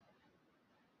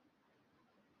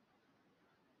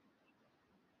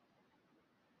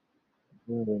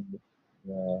also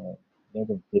lot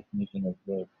of definition of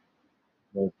love,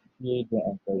 but here don't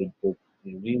answer it, but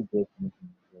the real definition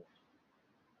of love.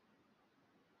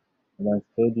 When I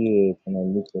study when I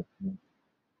look at things,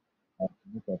 I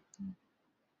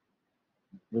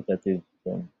look at it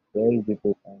from very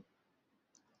different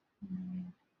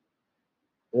um,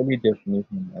 only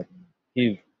definition I can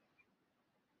give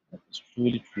that is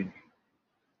truly true.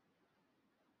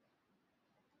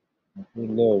 I feel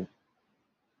love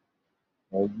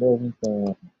or loving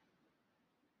someone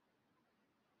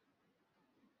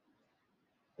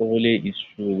only is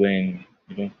true when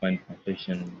you don't find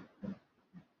perfection.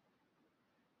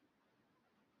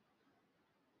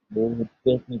 Love is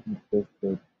definitely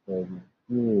tested because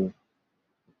you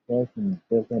person is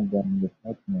different than your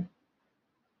partner.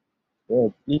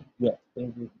 But if you are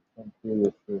able to control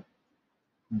yourself,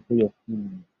 control your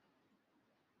feelings,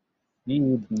 see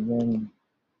beyond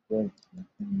what you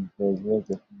see, because what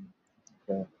your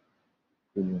physical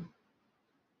feeling.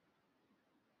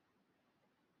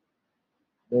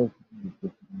 Love is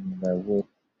defined by what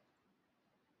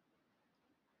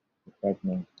the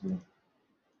partner is doing.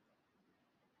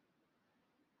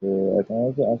 So I can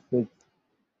also accept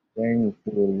when you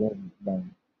feel love is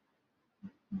blind,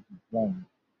 it's blind,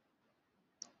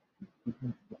 it's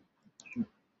speaking to the